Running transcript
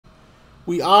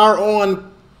We are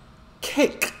on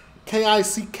Kick,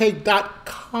 KICK.com.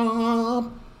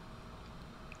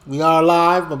 We are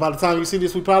live, but by the time you see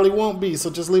this, we probably won't be.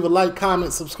 So just leave a like,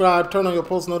 comment, subscribe, turn on your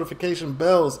post notification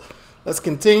bells. Let's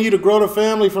continue to grow the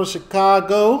family from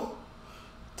Chicago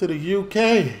to the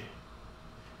UK.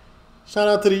 Shout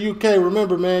out to the UK.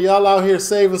 Remember, man, y'all out here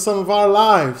saving some of our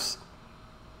lives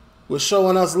with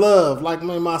showing us love, like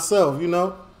me myself, you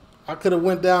know. I could have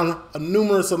went down a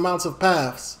numerous amounts of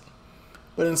paths,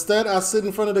 but instead I sit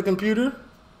in front of the computer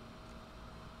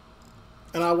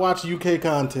and I watch UK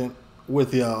content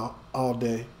with y'all all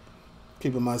day,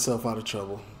 keeping myself out of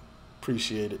trouble.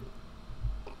 Appreciate it.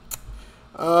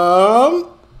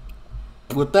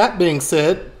 With that being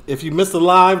said, if you missed the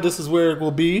live, this is where it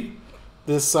will be.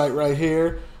 This site right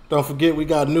here. Don't forget, we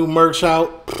got new merch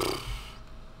out.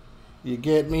 You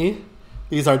get me?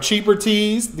 These are cheaper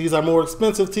tees. These are more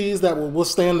expensive tees that will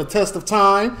withstand the test of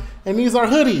time. And these are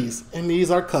hoodies. And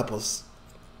these are couples.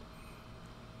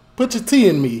 Put your tea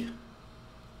in me.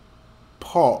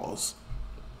 Pause.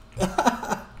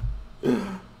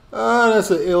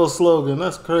 That's an ill slogan.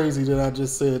 That's crazy that I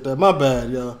just said that. My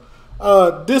bad, y'all.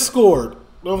 Discord.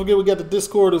 Don't forget we got the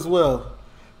Discord as well.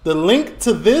 The link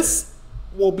to this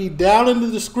will be down in the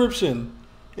description.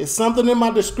 It's something in my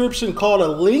description called a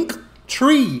link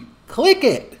tree. Click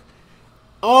it.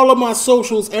 All of my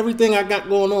socials, everything I got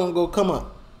going on, go come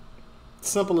up.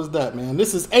 Simple as that, man.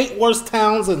 This is 8 worst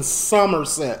towns in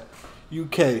Somerset,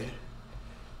 UK. This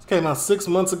came out 6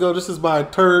 months ago. This is by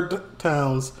Turd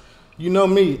Towns. You know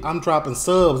me, I'm dropping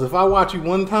subs. If I watch you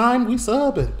one time, we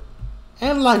subbing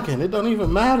and liking. It don't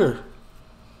even matter.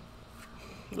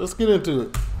 Let's get into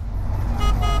it.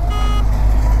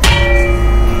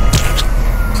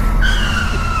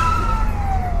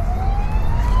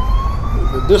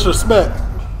 The disrespect.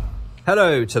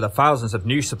 Hello to the thousands of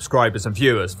new subscribers and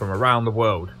viewers from around the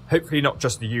world. Hopefully not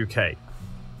just the UK.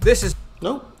 This is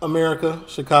America,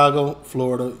 Chicago,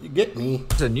 Florida. You get me.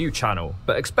 It's a new channel,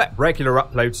 but expect regular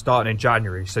uploads starting in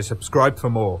January, so subscribe for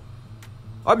more.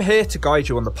 I'm here to guide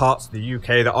you on the parts of the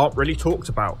UK that aren't really talked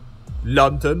about.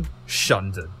 London,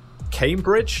 Shundon.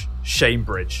 Cambridge,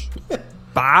 Shamebridge.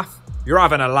 Bath, you're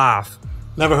having a laugh.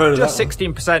 Never heard of that. Just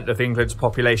 16% of England's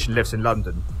population lives in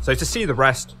London, so to see the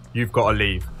rest, you've got to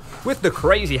leave. With the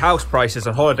crazy house prices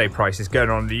and holiday prices going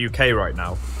on in the UK right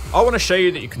now, I want to show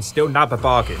you that you can still nab a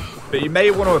bargain, but you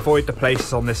may want to avoid the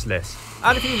places on this list.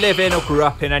 And if you live in or grew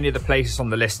up in any of the places on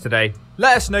the list today,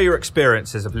 let us know your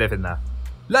experiences of living there.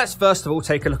 Let's first of all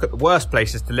take a look at the worst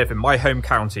places to live in my home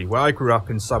county, where I grew up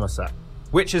in Somerset,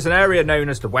 which is an area known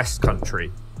as the West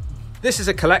Country. This is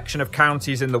a collection of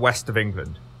counties in the west of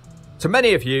England. To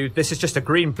many of you, this is just a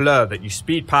green blur that you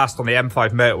speed past on the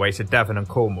M5 motorway to Devon and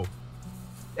Cornwall.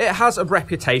 It has a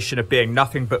reputation of being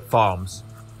nothing but farms.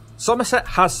 Somerset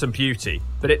has some beauty,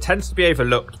 but it tends to be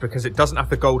overlooked because it doesn't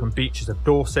have the golden beaches of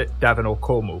Dorset, Devon or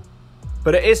Cornwall.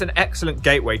 But it is an excellent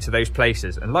gateway to those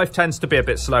places, and life tends to be a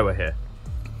bit slower here.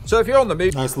 So if you're on the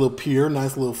move, nice little pier,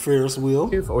 nice little Ferris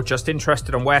wheel, or just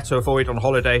interested on where to avoid on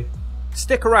holiday,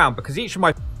 stick around because each of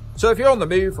my... So if you're on the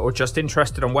move or just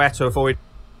interested on where to avoid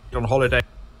on holiday...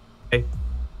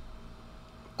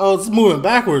 Oh, it's moving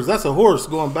backwards. That's a horse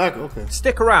going back. Okay.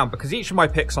 Stick around because each of my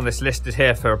picks on this list is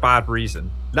here for a bad reason.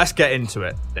 Let's get into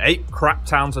it. The 8 crap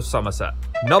towns of Somerset.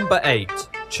 Number 8,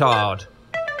 Chard.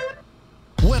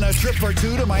 Win a trip for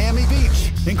 2 to Miami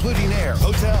Beach, including air,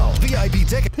 hotel, VIP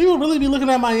ticket. People really be looking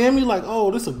at Miami like, oh,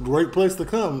 this is a great place to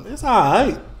come. It's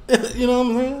alright. You know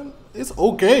what I'm saying? It's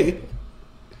okay.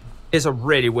 It's a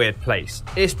really weird place.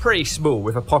 It's pretty small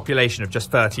with a population of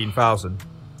just 13,000.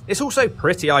 It's also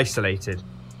pretty isolated.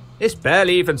 It's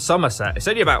barely even Somerset. It's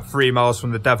only about 3 miles from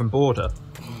the Devon border.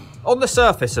 On the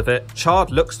surface of it,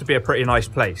 Chard looks to be a pretty nice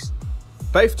place.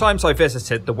 Both times I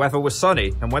visited, the weather was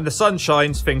sunny, and when the sun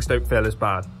shines, things don't feel as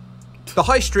bad. The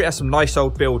high street has some nice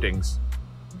old buildings.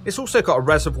 It's also got a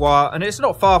reservoir, and it's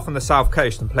not far from the south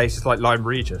coast and places like Lyme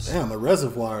Regis. Damn, a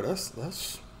reservoir,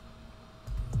 that's...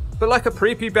 But like a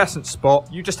prepubescent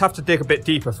spot, you just have to dig a bit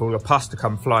deeper for your pus to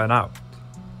come flying out.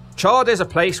 Chard is a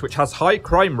place which has high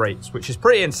crime rates, which is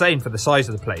pretty insane for the size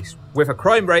of the place, with a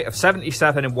crime rate of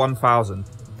 77 in 1,000.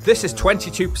 This is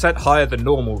 22% higher than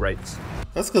normal rates.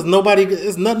 That's because nobody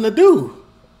is nothing to do.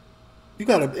 You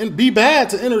gotta be bad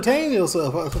to entertain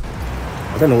yourself.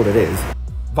 I don't know what it is.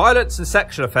 Violence and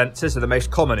sexual offences are the most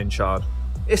common in Chard.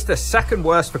 It's the second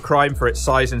worst for crime for its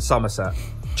size in Somerset.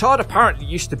 Chard apparently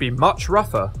used to be much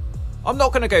rougher. I'm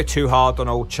not going to go too hard on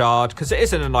old Chard because it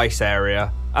isn't a nice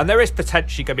area, and there is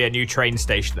potentially going to be a new train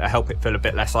station that'll help it feel a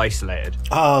bit less isolated.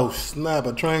 Oh snap,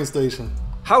 a train station.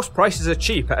 House prices are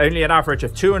cheap at only an average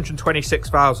of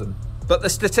 226,000, But the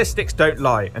statistics don't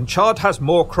lie, and Chard has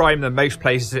more crime than most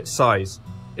places its size.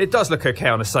 It does look okay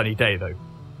on a sunny day though.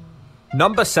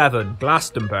 Number 7,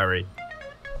 Glastonbury.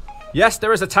 Yes,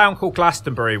 there is a town called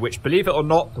Glastonbury, which, believe it or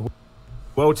not, the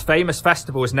world's famous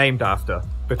festival is named after.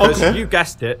 Because, you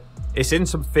guessed it, it's in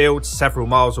some fields several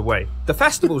miles away. The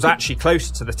festival's actually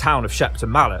closer to the town of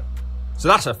Shepton Mallet, so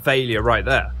that's a failure right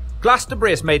there.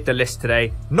 Glastonbury has made the list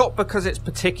today, not because it's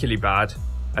particularly bad,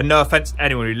 and no offence to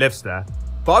anyone who lives there,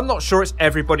 but I'm not sure it's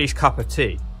everybody's cup of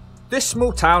tea. This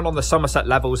small town on the Somerset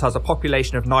levels has a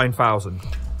population of 9,000.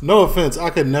 No offense, I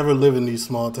could never live in these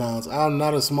small towns. I'm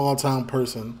not a small town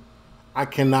person. I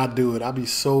cannot do it. I'd be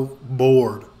so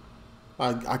bored.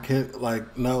 I can't,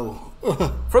 like, no.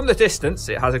 From the distance,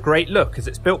 it has a great look as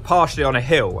it's built partially on a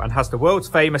hill and has the world's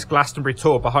famous Glastonbury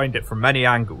Tor behind it from many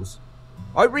angles.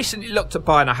 I recently looked at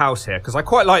buying a house here because I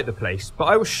quite like the place, but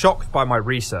I was shocked by my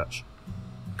research.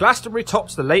 Glastonbury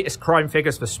tops the latest crime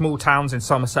figures for small towns in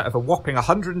Somerset of a whopping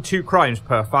 102 crimes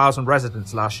per 1,000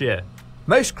 residents last year.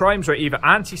 Most crimes were either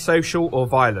antisocial or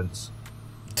violence.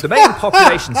 The main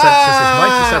population census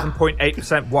is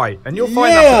 97.8% white, and you'll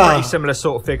find that's a pretty similar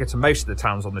sort of figure to most of the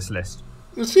towns on this list.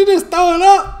 Is she just throwing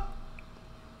up?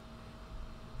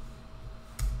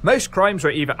 Most crimes were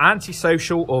either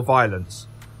antisocial or violence.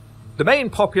 The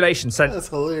main population census That's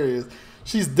hilarious.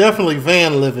 She's definitely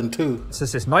van living too. is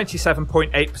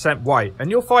 97.8% white, and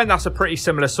you'll find that's a pretty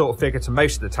similar sort of figure to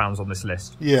most of the towns on this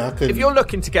list. Yeah, I couldn't. If you're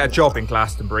looking to get a job in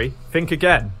Glastonbury, think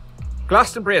again.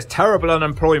 Glastonbury has terrible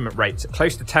unemployment rates at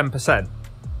close to 10%.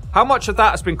 How much of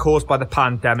that has been caused by the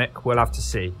pandemic, we'll have to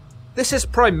see. This is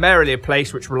primarily a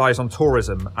place which relies on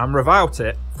tourism, and without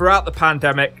it, throughout the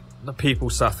pandemic, the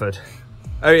people suffered.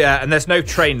 Oh yeah, and there's no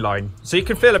train line, so you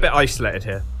can feel a bit isolated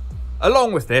here.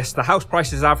 Along with this, the house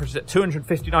prices averaged at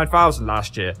 $259,000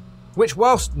 last year, which,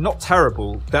 whilst not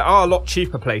terrible, there are a lot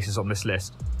cheaper places on this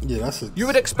list. Yeah, that's it. You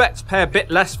would expect to pay a bit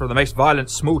less for the most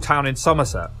violent small town in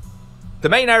Somerset. The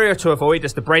main area to avoid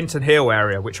is the Brenton Hill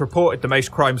area, which reported the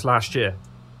most crimes last year.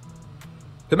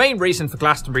 The main reason for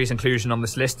Glastonbury's inclusion on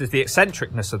this list is the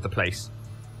eccentricness of the place.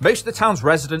 Most of the town's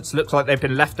residents look like they've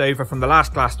been left over from the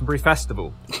last Glastonbury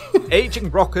festival.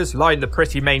 Aging rockers line the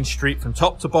pretty main street from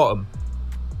top to bottom,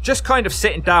 just kind of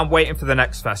sitting down waiting for the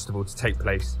next festival to take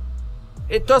place.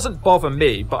 It doesn't bother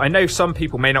me, but I know some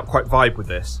people may not quite vibe with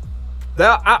this. They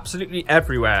are absolutely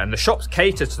everywhere, and the shops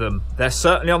cater to them. They're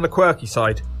certainly on the quirky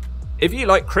side. If you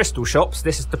like crystal shops,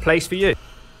 this is the place for you.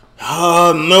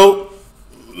 Nope.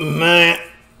 Nah,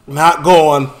 not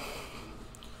going.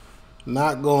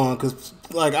 Not going, because,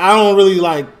 like, I don't really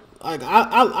like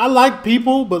I like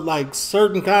people, but, like,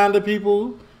 certain kind of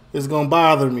people is going to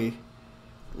bother me.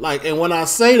 Like, and when I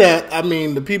say that, I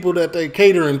mean the people that they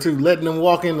catering to, letting them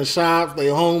walk in the shops, they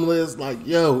homeless, like,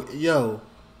 yo.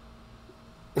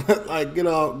 Like, get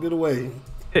away.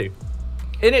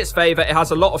 In its favour, it has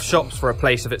a lot of shops for a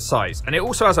place of its size, and it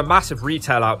also has a massive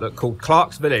retail outlet called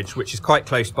Clark's Village, which is quite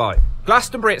close by.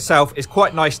 Glastonbury itself is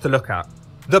quite nice to look at.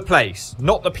 The place,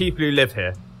 not the people who live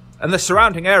here. And the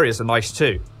surrounding areas are nice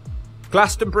too.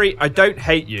 Glastonbury, I don't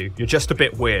hate you, you're just a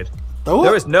bit weird. Oh.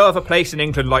 There is no other place in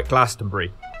England like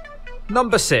Glastonbury.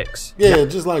 Number 6. Yeah,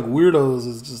 just like weirdos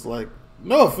is just like,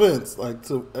 no offense, like,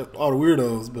 to all the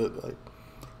weirdos, but, like,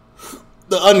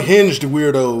 the unhinged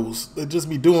weirdos, they just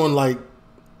be doing, like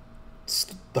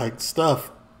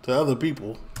stuff to other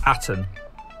people. Atton.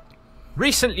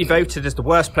 Recently voted as the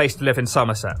worst place to live in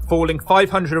Somerset, falling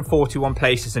 541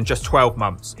 places in just 12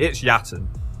 months. It's Yatton.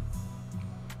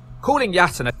 Calling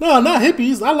Yatton a No, not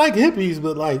hippies. I like hippies,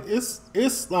 but, like,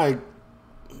 it's like,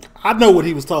 I know what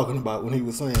he was talking about when he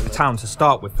was saying that. town to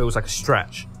start with feels like a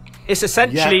stretch. It's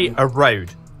essentially a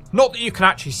road. Not that you can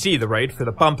actually see the road through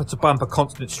the bumper-to-bumper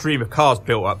constant stream of cars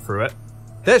built up through it.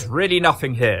 There's really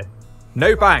nothing here.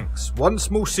 No banks, one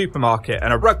small supermarket,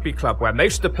 and a rugby club where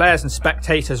most of the players and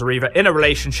spectators are either in a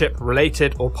relationship,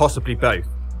 related, or possibly both.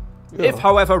 Yeah. If,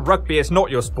 however, rugby is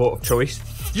not your sport of choice,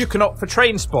 you can opt for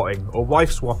train spotting or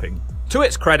wife swapping. To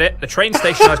its credit, the train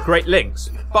station has great links,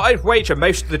 but I'd wager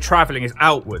most of the travelling is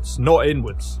outwards, not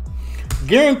inwards.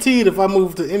 Guaranteed, if I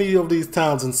moved to any of these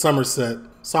towns in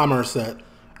Somerset,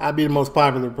 I'd be the most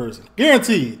popular person.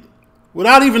 Guaranteed.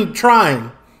 Without even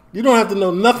trying. You don't have to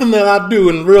know nothing that I do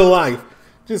in real life.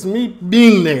 Just me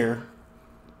being there.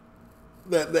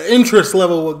 The interest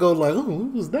level would go like, oh, who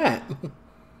was that?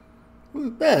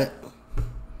 Who's that?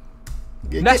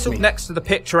 Nestled next to the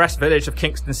picturesque village of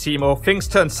Kingston Seymour, things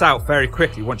turn south very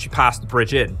quickly once you pass the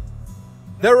bridge in.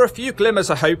 There are a few glimmers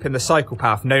of hope in the cycle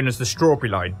path known as the Strawberry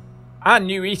Line, and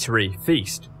new eatery,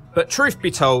 Feast. But truth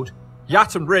be told,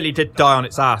 Yatton really did die on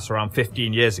its ass around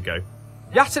 15 years ago.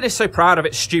 Yatton is so proud of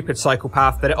its stupid cycle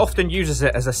path that it often uses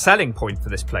it as a selling point for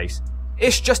this place.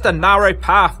 It's just a narrow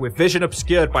path with vision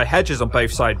obscured by hedges on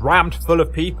both sides, rammed full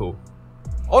of people.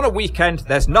 On a weekend,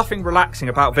 there's nothing relaxing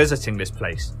about visiting this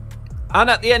place. And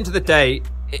at the end of the day,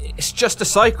 it's just a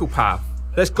cycle path.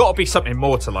 There's got to be something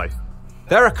more to life.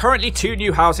 There are currently 2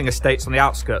 new housing estates on the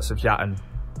outskirts of Yatton.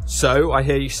 So, I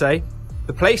hear you say,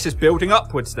 the place is building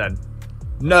upwards then?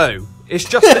 No, it's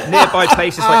just that nearby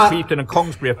places like Clevedon and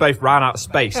Congsbury have both ran out of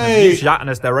space and have used Yatton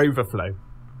as their overflow.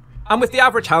 And with the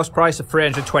average house price of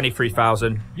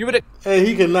 $323,000, you would Hey,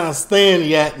 he cannot stand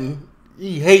Yatton.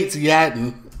 He hates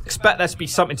Yatton. expect there to be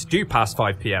something to do past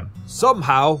 5 PM.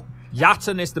 Somehow,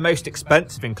 Yatton is the most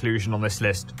expensive inclusion on this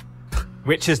list.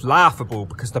 Which is laughable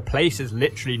because the place is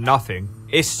literally nothing.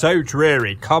 It's so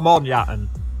dreary. Come on, Yatton.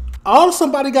 All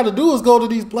somebody got to do is go to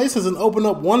these places and open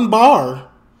up one bar.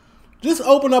 Just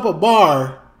open up a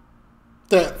bar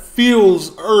that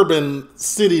feels urban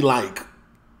city-like.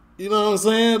 You know what I'm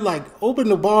saying? Like, open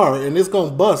the bar and it's going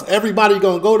to bust. Everybody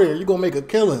going to go there. You're going to make a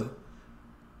killing.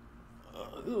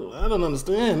 I don't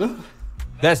understand.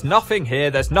 There's nothing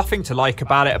here. There's nothing to like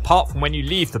about it apart from when you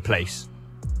leave the place.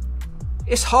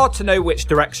 It's hard to know which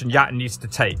direction Yatton needs to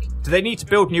take. Do they need to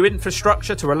build new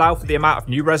infrastructure to allow for the amount of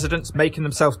new residents making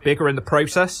themselves bigger in the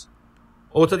process?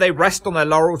 Or do they rest on their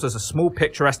laurels as a small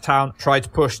picturesque town try to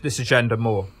push this agenda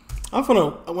more?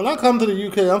 When I come to the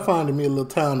UK, I'm finding me a little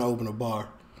town to open a bar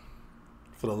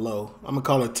for the low. I'm going to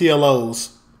call it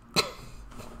TLOs.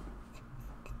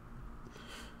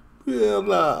 Yeah,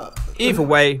 nah. Either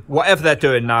way, whatever they're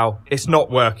doing now, it's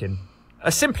not working.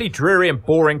 A simply dreary and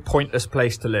boring, pointless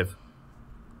place to live.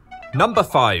 Number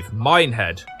 5,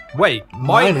 Minehead. Wait,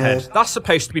 Minehead? That's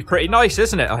supposed to be pretty nice,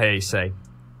 isn't it, I hear you say?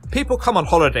 People come on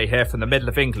holiday here from the middle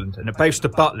of England and it boasts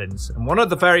of Butlins and one of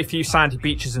the very few sandy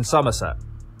beaches in Somerset.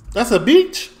 That's a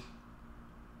beach?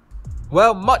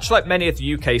 Well, much like many of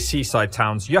the UK's seaside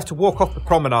towns, you have to walk off the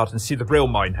promenade and see the real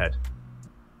Minehead.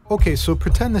 Okay, so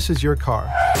pretend this is your car.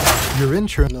 Your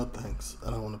insurance... No thanks,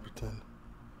 I don't want to pretend.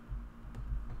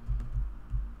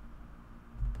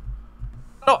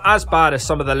 Not as bad as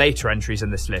some of the later entries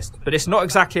in this list, but it's not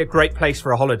exactly a great place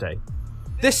for a holiday.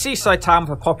 This seaside town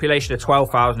with a population of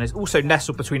 12,000 is also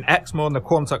nestled between Exmoor and the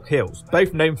Quantock Hills,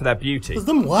 both known for their beauty. Is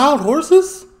them wild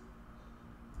horses?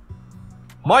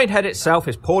 Minehead itself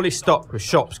is poorly stocked with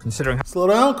shops considering Slow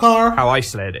down, car. how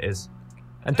isolated it is.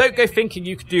 And don't go thinking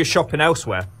you could do your shopping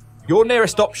elsewhere. Your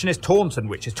nearest option is Taunton,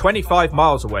 which is 25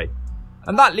 miles away.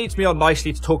 And that leads me on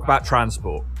nicely to talk about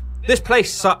transport. This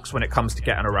place sucks when it comes to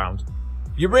getting around.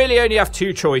 You really only have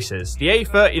 2 choices, the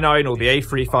A39 or the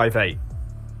A358.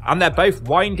 And they're both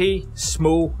windy,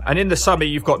 small, and in the summer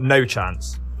you've got no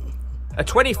chance. A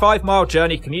 25-mile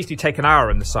journey can easily take an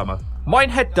hour in the summer.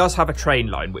 Minehead does have a train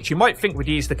line, which you might think would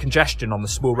ease the congestion on the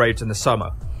small roads in the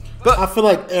summer. But I feel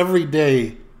like every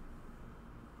day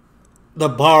the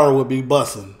bar would be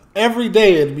bussing. Every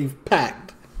day it'd be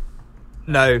packed.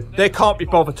 no, they can't be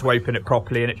bothered to open it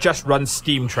properly and it just runs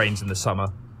steam trains in the summer.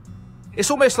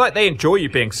 It's almost like they enjoy you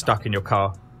being stuck in your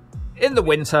car. In the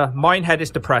winter, Minehead is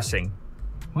depressing.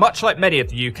 Much like many of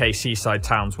the UK seaside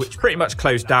towns, which pretty much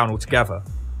close down altogether.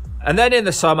 And then in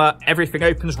the summer, everything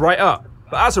opens right up.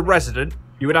 But as a resident,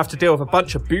 you would have to deal with a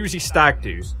bunch of boozy stag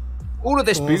doos. All of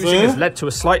this boozing has led to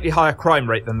a slightly higher crime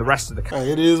rate than the rest of the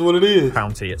Hey, it is what it is.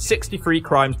 county at 63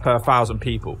 crimes per 1,000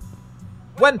 people.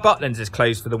 When Butlins is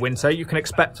closed for the winter, you can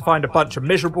expect to find a bunch of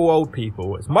miserable old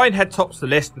people, as Minehead tops the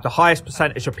list with the highest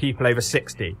percentage of people over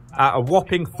 60, at a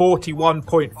whopping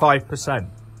 41.5%.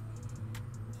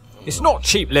 It's not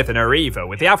cheap living here either,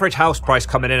 with the average house price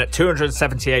coming in at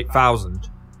 $278,000.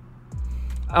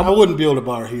 I wouldn't build a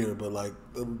bar here, but like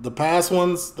the past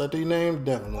ones that they named,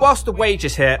 definitely. Whilst the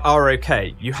wages here are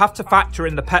okay, you have to factor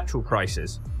in the petrol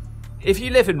prices. If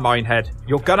you live in Minehead,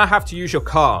 you're gonna have to use your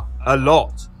car, a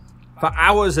lot, for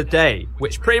hours a day,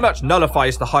 which pretty much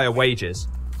nullifies the higher wages.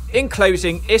 In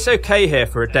closing, it's okay here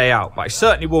for a day out, but I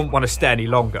certainly wouldn't want to stay any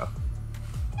longer.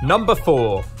 Number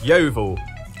 4, Yeovil.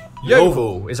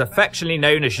 Yeovil is affectionately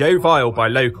known as Yeovil by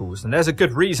locals, and there's a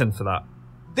good reason for that.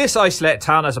 This isolated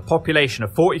town has a population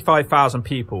of 45,000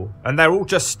 people, and they're all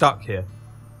just stuck here.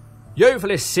 Yeovil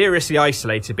is seriously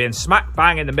isolated, being smack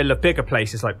bang in the middle of bigger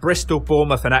places like Bristol,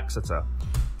 Bournemouth and Exeter.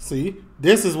 See,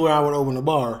 this is where I would open a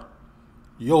bar.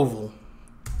 Yeovil.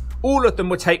 All of them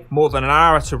would take more than an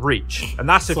hour to reach, and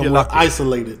that's if you're lucky.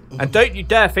 Isolated. And don't you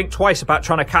dare think twice about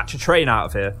trying to catch a train out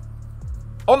of here.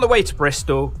 On the way to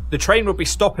Bristol, the train will be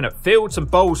stopping at fields and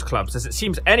bowls clubs, as it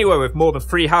seems anywhere with more than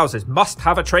 3 houses must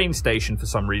have a train station for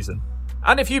some reason.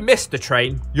 And if you miss the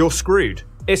train, you're screwed.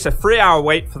 It's a 3-hour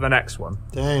wait for the next one.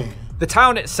 Dang. The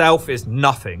town itself is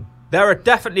nothing. There are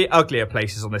definitely uglier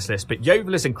places on this list, but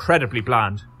Yeovil is incredibly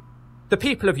bland. The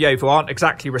people of Yeovil aren't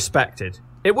exactly respected.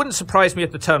 It wouldn't surprise me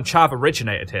if the term chav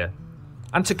originated here.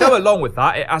 And to go along with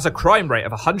that, it has a crime rate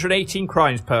of 118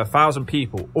 crimes per 1,000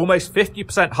 people, almost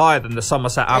 50% higher than the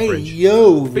Somerset average. Hey,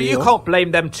 Yeovil. But you can't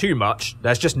blame them too much,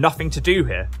 there's just nothing to do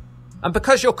here. And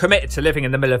because you're committed to living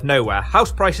in the middle of nowhere,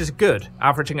 house prices are good,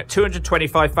 averaging at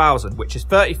 225,000, which is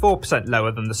 34%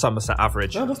 lower than the Somerset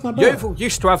average. No, that's not bad. Yeovil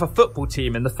used to have a football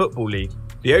team in the Football League,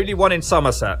 the only one in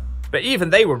Somerset, but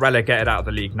even they were relegated out of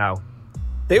the league now.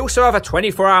 They also have a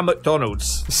 24-hour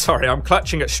McDonald's. Sorry, I'm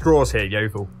clutching at straws here,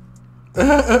 Yeovil.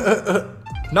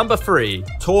 Number 3,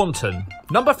 Taunton.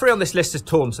 Number 3 on this list is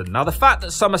Taunton. Now, the fact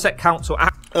that Somerset Council...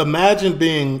 Imagine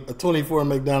being a 24-hour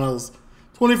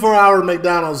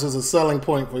McDonald's is a selling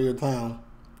point for your town.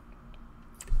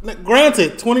 Now,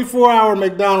 granted, 24-hour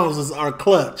McDonald's are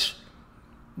clutch,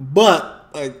 but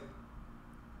like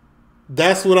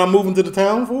that's what I'm moving to the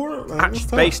town for? Like,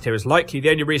 actually based here is likely the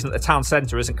only reason that the town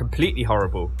centre isn't completely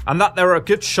horrible, and that there are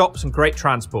good shops and great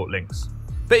transport links.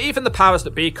 But even the powers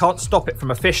that be can't stop it from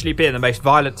officially being the most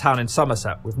violent town in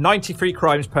Somerset, with 93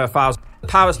 crimes per 1,000. The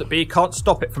powers that be can't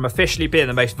stop it from officially being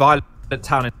the most violent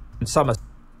town in Somerset.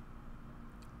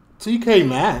 TK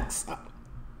Maxx?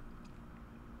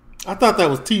 I thought that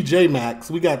was TJ Maxx.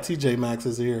 We got TJ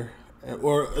Maxx's here.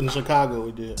 Or in Chicago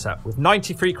we did. With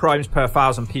 93 crimes per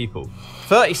 1,000 people,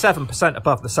 37%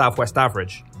 above the southwest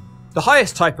average. The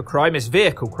highest type of crime is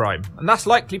vehicle crime, and that's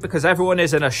likely because everyone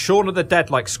is in a Shaun of the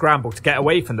Dead-like scramble to get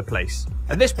away from the place,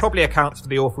 and this probably accounts for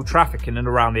the awful traffic in and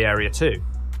around the area too.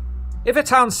 If a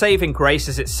town's saving grace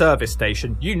is its service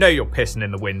station, you know you're pissing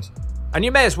in the wind. And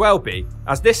you may as well be,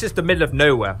 as this is the middle of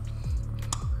nowhere.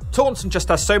 Taunton just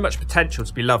has so much potential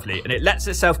to be lovely, and it lets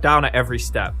itself down at every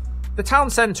step. The town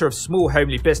centre of small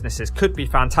homely businesses could be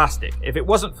fantastic if it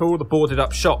wasn't for all the boarded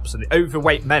up shops and the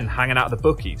overweight men hanging out of the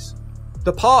bookies.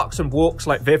 The parks and walks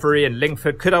like Vivery and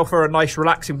Lingford could offer a nice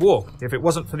relaxing walk if it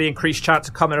wasn't for the increased chance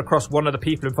of coming across one of the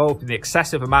people involved in the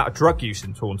excessive amount of drug use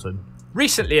in Taunton.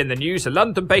 Recently in the news, a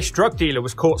London-based drug dealer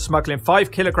was caught smuggling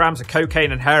 5 kilograms of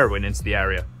cocaine and heroin into the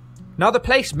area. Now the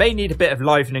place may need a bit of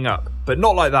livening up, but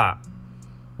not like that.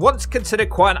 Once considered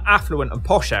quite an affluent and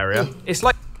posh area, it's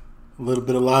like a little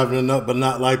bit of livening up, but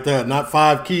not like that. Not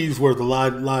 5 keys worth of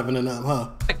livening up, huh?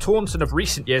 Like Taunton of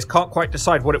recent years can't quite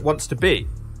decide what it wants to be.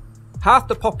 Half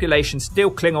the population still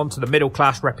cling on to the middle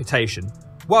class reputation,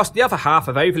 whilst the other half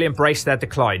have overly embraced their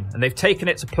decline and they've taken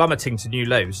it to plummeting to new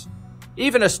lows.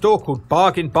 Even a store called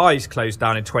Bargain Buys closed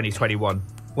down in 2021.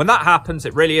 When that happens,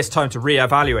 it really is time to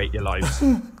re-evaluate your lives.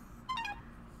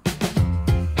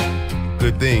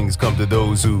 Good things come to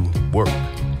those who work.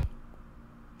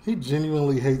 He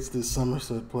genuinely hates this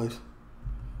Somerset place.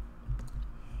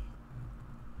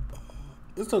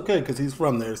 It's okay because he's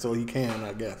from there, so he can,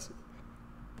 I guess.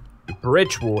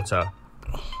 Bridgewater.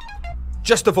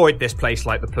 Just avoid this place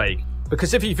like the plague,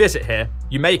 because if you visit here,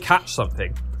 you may catch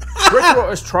something. Bridgewater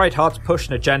has tried hard to push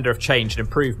an agenda of change and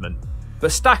improvement,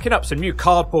 but stacking up some new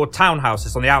cardboard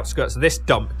townhouses on the outskirts of this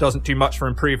dump doesn't do much for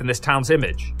improving this town's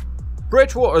image.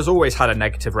 Bridgewater has always had a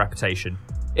negative reputation.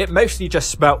 It mostly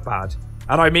just smelt bad,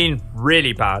 and I mean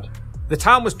really bad. The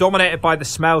town was dominated by the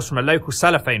smells from a local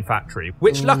cellophane factory,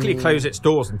 which luckily closed its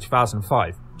doors in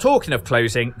 2005. Talking of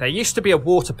closing, there used to be a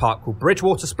water park called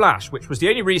Bridgewater Splash, which was the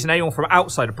only reason anyone from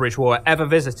outside of Bridgewater ever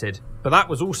visited, but that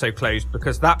was also closed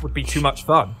because that would be too much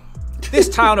fun. This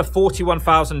town of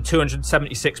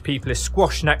 41,276 people is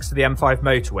squashed next to the M5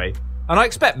 motorway, and I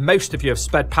expect most of you have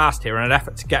sped past here in an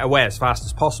effort to get away as fast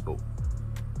as possible.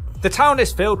 The town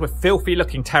is filled with filthy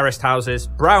looking terraced houses,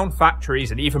 brown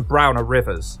factories and even browner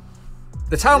rivers.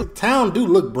 The town do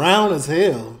look brown as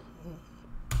hell.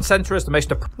 Centre is the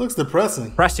most looks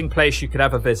depressing place you could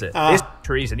ever visit. It's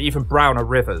trees and even browner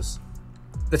rivers.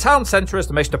 The town centre is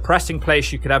the most depressing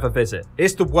place you could ever visit.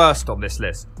 It's the worst on this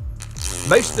list.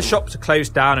 Most of the shops are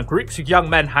closed down and groups of young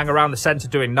men hang around the centre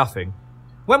doing nothing.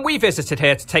 When we visited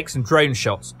here to take some drone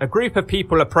shots, a group of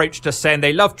people approached us saying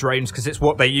they love drones because it's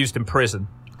what they used in prison.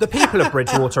 The people of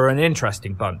Bridgewater are an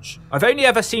interesting bunch. I've only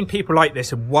ever seen people like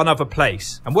this in one other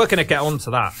place, and we're going to get on to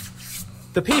that.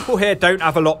 The people here don't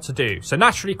have a lot to do, so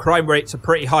naturally crime rates are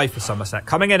pretty high for Somerset,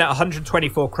 coming in at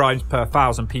 124 crimes per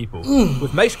 1,000 people,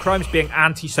 with most crimes being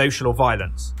antisocial or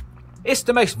violence. It's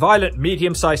the most violent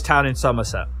medium-sized town in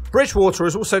Somerset. Bridgewater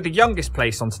is also the youngest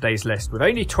place on today's list, with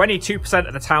only 22%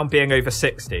 of the town being over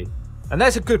 60. And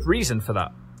there's a good reason for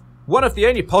that. One of the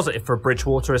only positive for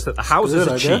Bridgewater is that the houses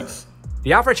are cheap.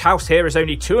 The average house here is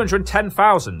only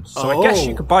 210,000, so I guess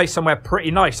you could buy somewhere pretty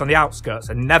nice on the outskirts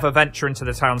and never venture into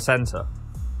the town centre.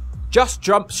 Just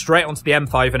jump straight onto the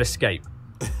M5 and escape.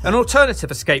 An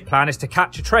alternative escape plan is to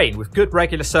catch a train with good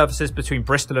regular services between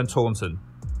Bristol and Taunton.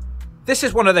 This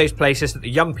is one of those places that the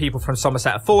young people from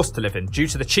Somerset are forced to live in due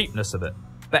to the cheapness of it,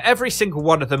 but every single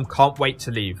one of them can't wait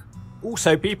to leave.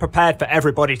 Also, be prepared for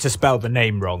everybody to spell the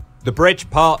name wrong. The bridge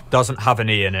part doesn't have an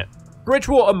E in it.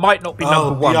 Bridgewater might not be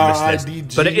number one on this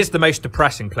list, but it is the most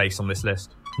depressing place on this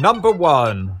list. Number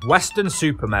 1,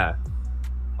 Weston-super-Mare.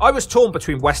 I was torn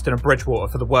between Weston and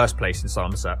Bridgewater for the worst place in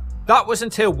Somerset. That was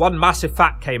until one massive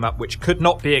fact came up which could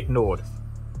not be ignored.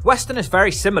 Weston is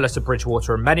very similar to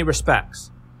Bridgewater in many respects.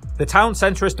 The town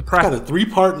centre is depressing. Got a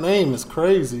 3-part name, is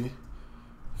crazy.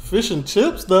 Fish and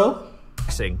chips though.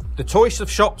 The choice of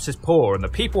shops is poor and the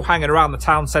people hanging around the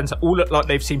town centre all look like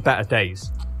they've seen better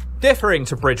days. Differing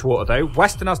to Bridgewater though,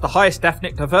 Weston has the highest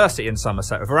ethnic diversity in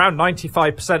Somerset, with around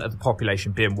 95% of the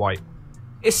population being white.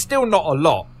 It's still not a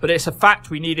lot, but it's a fact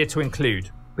we needed to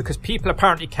include, because people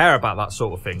apparently care about that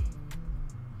sort of thing.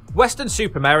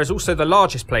 Weston-super-Mare is also the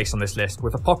largest place on this list,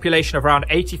 with a population of around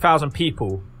 80,000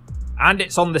 people, and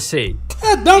it's on the sea.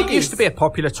 It used to be a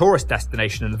popular tourist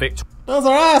destination in the Those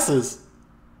are asses.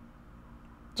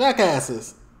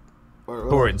 Jackasses.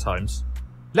 Victorian times.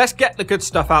 Let's get the good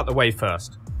stuff out the way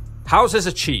first. Houses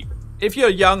are cheap. If you're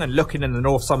young and looking in the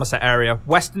North Somerset area,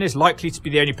 Weston is likely to be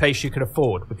the only place you can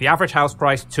afford, with the average house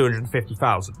price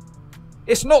 $250,000.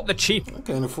 It's not the cheapest I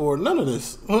can't afford none of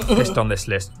this. on this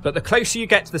list, but the closer you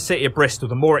get to the city of Bristol,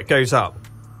 the more it goes up.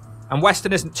 And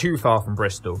Weston isn't too far from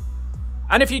Bristol.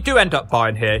 And if you do end up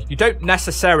buying here, you don't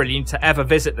necessarily need to ever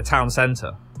visit the town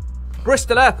centre.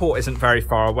 Bristol Airport isn't very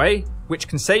far away, which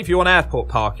can save you on airport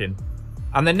parking.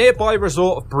 And the nearby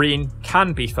resort of Breen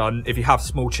can be fun if you have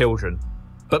small children.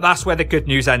 But that's where the good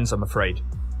news ends, I'm afraid.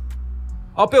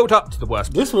 I'll build up to the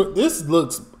worst. This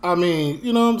looks, I mean,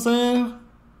 you know what I'm saying?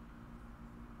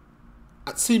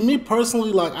 See, me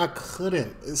personally, like, I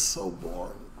couldn't. It's so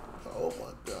boring. Oh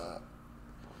my God.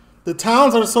 The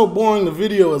towns are so boring, the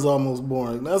video is almost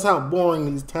boring. That's how boring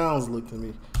these towns look to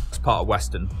me. It's part of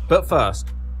Weston. But first,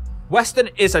 Weston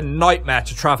is a nightmare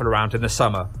to travel around in the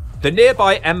summer. The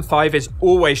nearby M5 is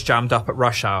always jammed up at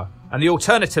rush hour, and the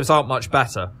alternatives aren't much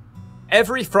better.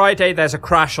 Every Friday there's a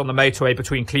crash on the motorway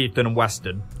between Clevedon and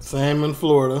Weston. Same in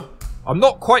Florida. I'm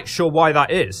not quite sure why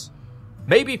that is.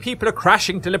 Maybe people are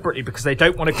crashing deliberately because they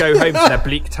don't want to go home to their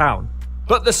bleak town.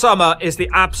 But the summer is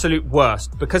the absolute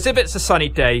worst, because if it's a sunny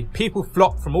day, people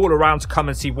flock from all around to come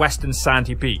and see Weston's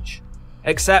sandy beach.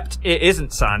 Except it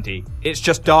isn't sandy, it's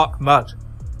just dark mud.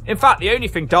 In fact, the only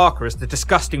thing darker is the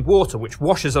disgusting water which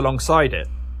washes alongside it.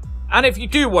 And if you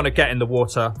do want to get in the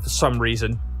water, for some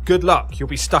reason, good luck, you'll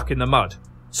be stuck in the mud.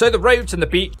 So the roads and the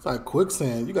beach... It's like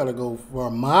quicksand, you gotta go for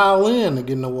a mile in to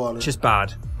get in the water. ...which is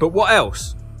bad. But what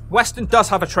else? Weston does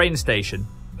have a train station,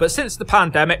 but since the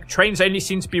pandemic, trains only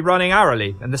seem to be running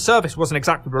hourly, and the service wasn't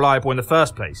exactly reliable in the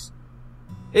first place.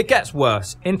 It gets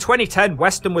worse. In 2010,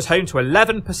 Weston was home to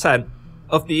 11%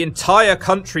 of the entire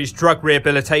country's drug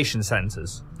rehabilitation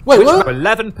centres. Wait, what?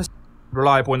 11%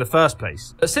 reliable in the first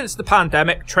place. But since the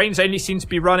pandemic, trains only seem to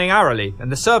be running hourly,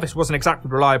 and the service wasn't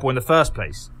exactly reliable in the first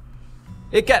place.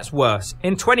 It gets worse.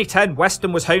 In 2010,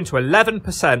 Weston was home to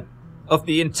 11% of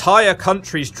the entire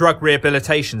country's drug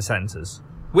rehabilitation centres,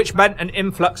 which meant an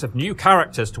influx of new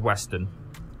characters to Weston.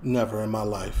 Never in my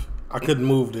life. I couldn't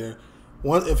move there.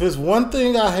 If it's one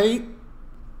thing I hate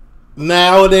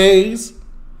nowadays,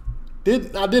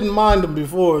 I didn't mind them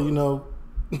before, you know,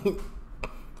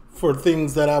 for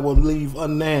things that I would leave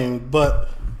unnamed, but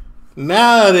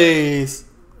nowadays,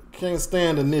 can't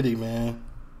stand a nitty, man.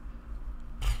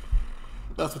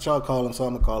 That's what y'all call him, so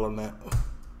I'm gonna call him that.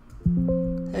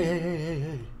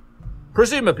 Hey.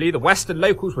 Presumably, the Weston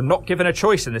locals were not given a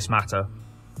choice in this matter.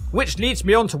 Which leads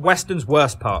me on to Weston's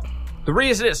worst part. The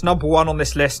reason it's number 1 on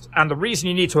this list, and the reason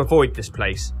you need to avoid this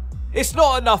place. It's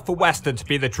not enough for Weston to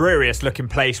be the dreariest looking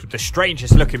place with the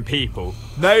strangest looking people.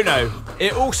 No.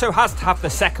 It also has to have the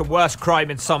second worst crime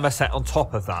in Somerset on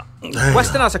top of that.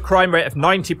 Weston has a crime rate of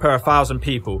 90 per 1,000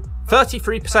 people,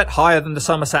 33% higher than the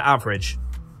Somerset average.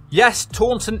 Yes,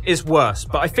 Taunton is worse,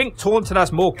 but I think Taunton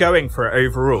has more going for it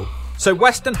overall. So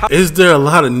Weston is there a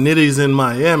lot of nitties in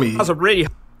Miami? Has a really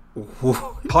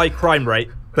high crime rate,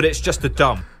 but it's just a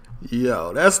dump.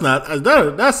 Yo, that's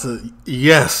a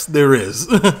yes, there is.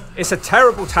 It's a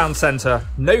terrible town centre,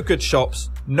 no good shops,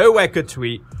 nowhere good to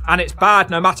eat, and it's bad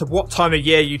no matter what time of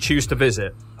year you choose to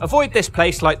visit. Avoid this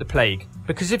place like the plague,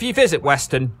 because if you visit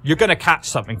Weston, you're going to catch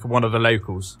something from one of the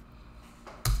locals.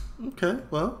 Okay,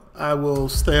 well, I will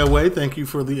stay away. Thank you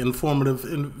for the informative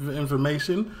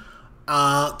information.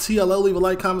 TLO, leave a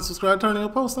like, comment, subscribe, turn on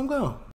your post. I'm going.